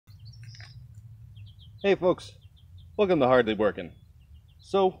Hey folks, welcome to Hardly Working.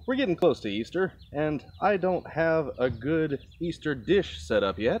 So we're getting close to Easter, and I don't have a good Easter dish set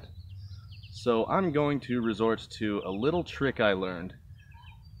up yet. So I'm going to resort to a little trick I learned.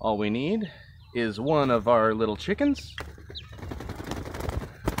 All we need is one of our little chickens.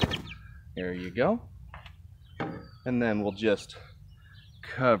 There you go. And then we'll just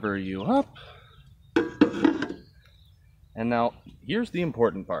cover you up. And now, here's the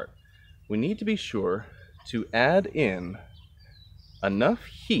important part. We need to be sure to add in enough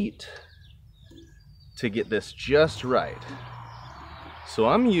heat to get this just right. So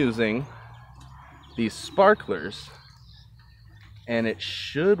I'm using these sparklers, and it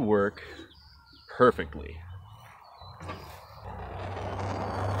should work perfectly.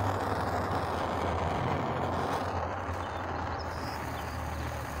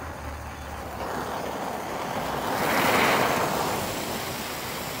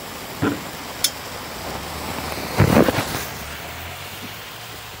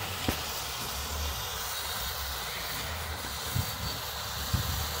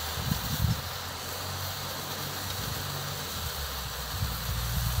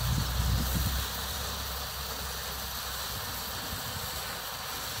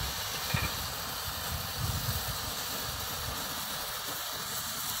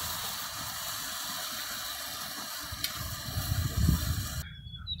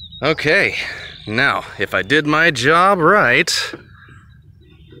 Okay, now if I did my job right.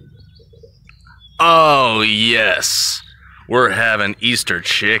 Oh yes, we're having Easter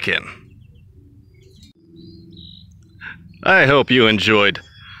chicken. I hope you enjoyed.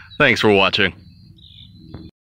 Thanks for watching.